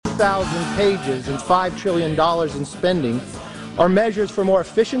6,000 pages and $5 trillion in spending are measures for more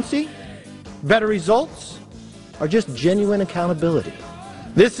efficiency, better results, or just genuine accountability.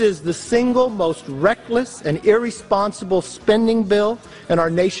 This is the single most reckless and irresponsible spending bill in our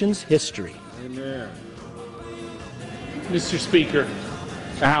nation's history. Amen. Mr. Speaker,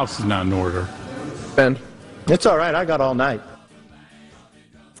 the House is not in order. Ben. It's all right. I got all night.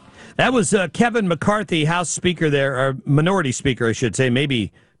 That was Kevin McCarthy, House Speaker there, or Minority Speaker, I should say.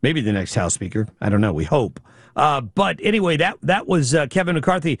 Maybe the next House Speaker. I don't know. We hope. But anyway, that was Kevin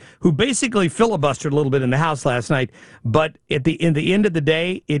McCarthy, who basically filibustered a little bit in the House last night. But in the end of the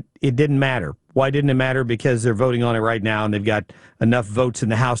day, it didn't matter. Why didn't it matter? Because they're voting on it right now, and they've got enough votes in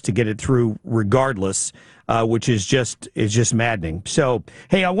the House to get it through regardless, which is just maddening. So,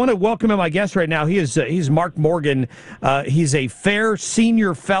 hey, I want to welcome my guest right now. He's Mark Morgan. He's a FAIR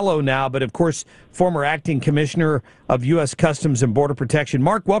senior fellow now, but of course, former acting commissioner of U.S. Customs and Border Protection.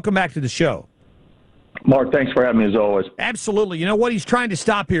 Mark, welcome back to the show. Mark, thanks for having me as always. Absolutely. You know, what he's trying to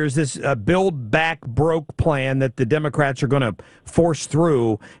stop here is this Build Back Broke plan that the Democrats are going to force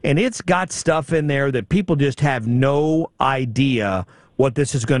through, and it's got stuff in there that people just have no idea what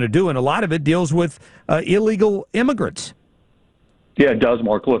this is going to do, and a lot of it deals with illegal immigrants. Yeah, it does,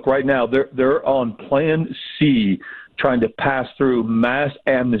 Mark. Look, right now they're on Plan C, trying to pass through mass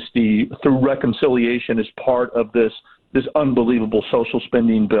amnesty through reconciliation as part of this unbelievable social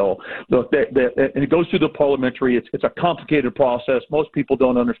spending bill. Look, and it goes through the parliamentary. It's a complicated process. Most people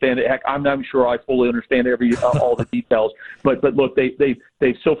don't understand it. Heck, I'm not sure I fully understand all the details. But look, they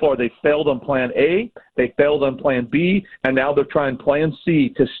so far they failed on Plan A, they failed on Plan B, and now they're trying Plan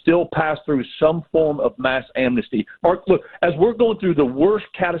C to still pass through some form of mass amnesty. Mark, look, as we're going through the worst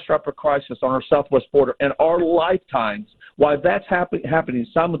catastrophic crisis on our southwest border in our lifetimes, while that's happening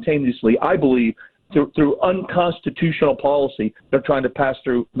simultaneously, I believe, through unconstitutional policy, they're trying to pass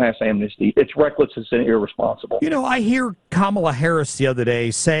through mass amnesty. It's reckless, it's irresponsible. You know, I hear Kamala Harris the other day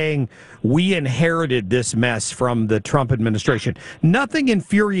saying we inherited this mess from the Trump administration. Nothing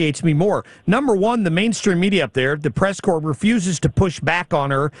infuriates me more. Number one, the mainstream media up there, the press corps, refuses to push back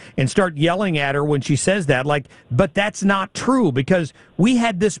on her and start yelling at her when she says that. But that's not true, because we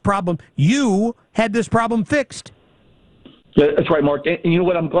had this problem. You had this problem fixed. Yeah, that's right, Mark. And you know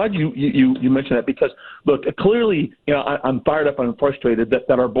what? I'm glad you mentioned that, because, look, clearly, you know, I'm fired up and I'm frustrated that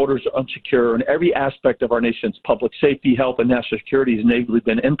our borders are unsecure, and every aspect of our nation's public safety, health, and national security has negatively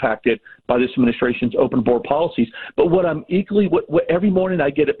been impacted by this administration's open border policies. But what I'm what every morning I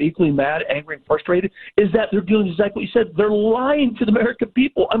get equally mad, angry, and frustrated is that they're doing exactly what you said. They're lying to the American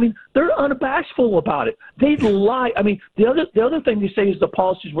people. I mean, they're unabashedful about it. They lie. I mean, the other thing they say is the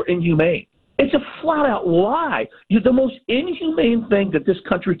policies were inhumane. It's a flat-out lie. The most inhumane thing that this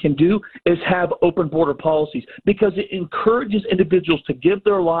country can do is have open border policies, because it encourages individuals to give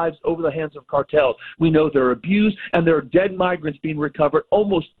their lives over the hands of cartels. We know they're abused, and there are dead migrants being recovered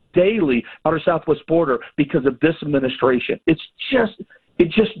almost daily on our southwest border because of this administration. It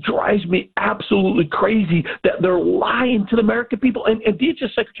just drives me absolutely crazy that they're lying to the American people. And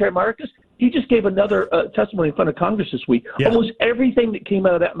DHS Secretary Marcus, he just gave another testimony in front of Congress this week. Yeah. Almost everything that came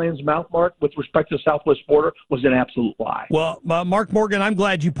out of that man's mouth, Mark, with respect to the southwest border, was an absolute lie. Well, Mark Morgan, I'm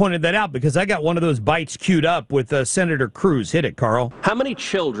glad you pointed that out, because I got one of those bites queued up with Senator Cruz. Hit it, Carl. How many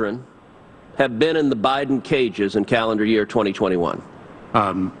children have been in the Biden cages in calendar year 2021?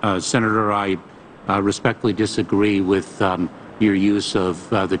 Senator, I respectfully disagree with your use of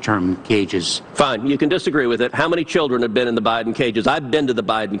the term cages. Fine, you can disagree with it. How many children have been in the Biden cages? I've been to the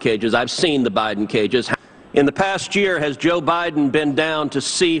Biden cages. I've seen the Biden cages. In the past year, has Joe Biden been down to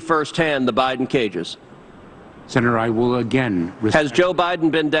see firsthand the Biden cages? Senator, I will again... Has Joe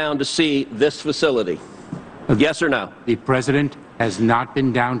Biden been down to see this facility? Yes or no? The president has not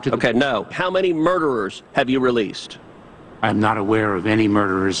been down to the... Okay, no. How many murderers have you released? I'm not aware of any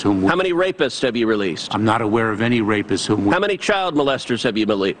murderers whom... How many rapists have you released? I'm not aware of any rapists whom... How many child molesters have you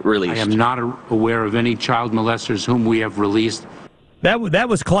released? I am not aware of any child molesters whom we have released. That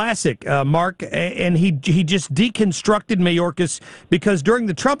was classic, Mark, and he just deconstructed Mayorkas, because during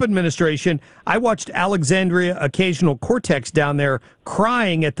the Trump administration, I watched Alexandria Occasional-Cortex down there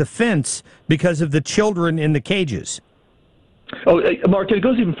crying at the fence because of the children in the cages. Oh, Mark, it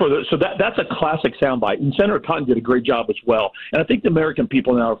goes even further. So that's a classic soundbite, and Senator Cotton did a great job as well. And I think the American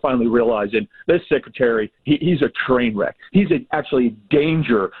people now are finally realizing this secretary, he's a train wreck. He's actually a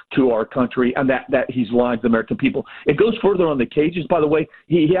danger to our country, and that he's lying to the American people. It goes further on the cages, by the way.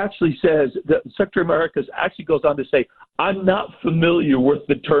 He actually says that Secretary Marcus actually goes on to say, I'm not familiar with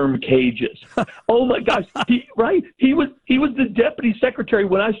the term cages. Oh my gosh, he was the deputy secretary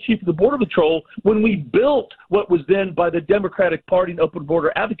when I was chief of the Border Patrol when we built what was then by the Democratic Party and Open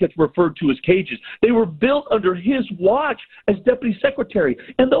Border Advocates referred to as cages. They were built under his watch as deputy secretary,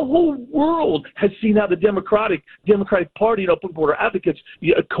 and the whole world has seen how the Democratic Party and Open Border Advocates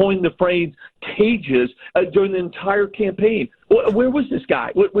coined the phrase cages during the entire campaign. Where was this guy?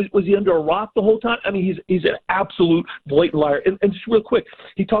 Was he under a rock the whole time? I mean, he's an absolute blatant liar. And just real quick,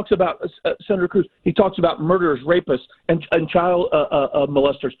 he talks about Senator Cruz. He talks about murderers, rapists, and child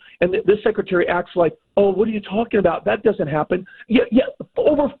molesters. And this secretary acts like, oh, what are you talking about? That doesn't happen. Yeah,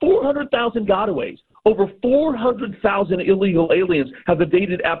 over 400,000 gotaways. Over 400,000 illegal aliens have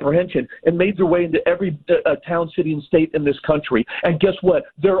evaded apprehension and made their way into every town, city, and state in this country. And guess what?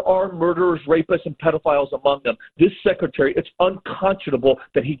 There are murderers, rapists, and pedophiles among them. This secretary, it's unconscionable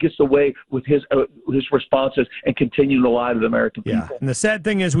that he gets away with his responses and continue to lie to the American people. Yeah, and the sad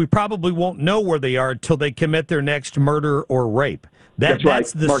thing is we probably won't know where they are until they commit their next murder or rape. That's right.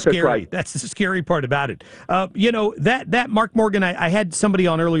 The Mark, scary. That's right. That's the scary part about it. That Mark Morgan. I had somebody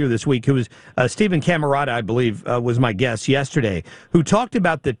on earlier this week who was Stephen Camarada, I believe, was my guest yesterday, who talked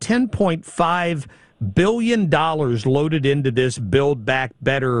about the $10.5 billion loaded into this Build Back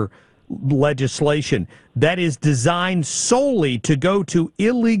Better legislation that is designed solely to go to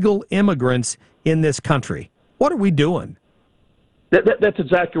illegal immigrants in this country. What are we doing? That's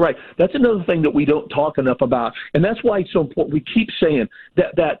exactly right. That's another thing that we don't talk enough about, and that's why it's so important. We keep saying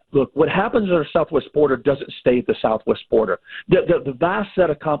that look, what happens at our southwest border doesn't stay at the southwest border. The vast set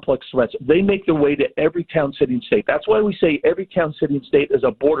of complex threats, they make their way to every town, city, and state. That's why we say every town, city, and state is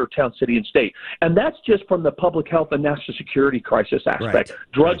a border town, city, and state. And that's just from the public health and national security crisis aspect. Right.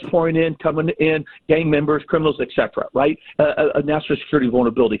 Drugs pouring in, coming in, gang members, criminals, etc., right? A national security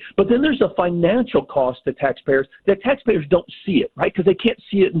vulnerability. But then there's a financial cost to taxpayers that taxpayers don't see it, right? Because they can't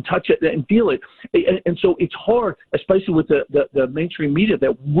see it and touch it and feel it. And so it's hard, especially with the mainstream media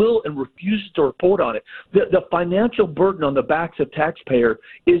that will and refuses to report on it. The financial burden on the backs of taxpayers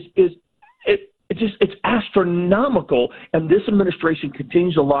it's astronomical, and this administration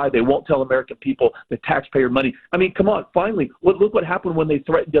continues to lie. They won't tell American people the taxpayer money. I mean, come on, finally, look what happened when they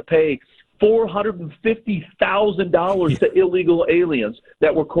threatened to pay $450,000 to illegal aliens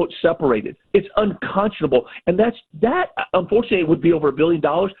that were, quote, separated. It's unconscionable. And that unfortunately, would be over $1 billion,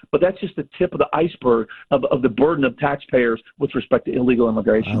 but that's just the tip of the iceberg of the burden of taxpayers with respect to illegal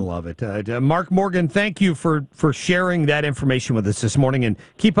immigration. I love it. Mark Morgan, thank you for sharing that information with us this morning, and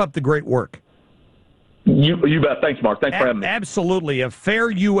keep up the great work. You bet. Thanks, Mark. Thanks for having me. Absolutely.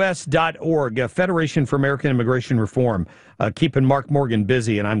 FairUS.org, Federation for American Immigration Reform, keeping Mark Morgan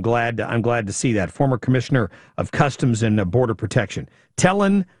busy, and I'm glad to see that. Former Commissioner of Customs and Border Protection,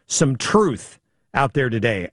 telling some truth out there today.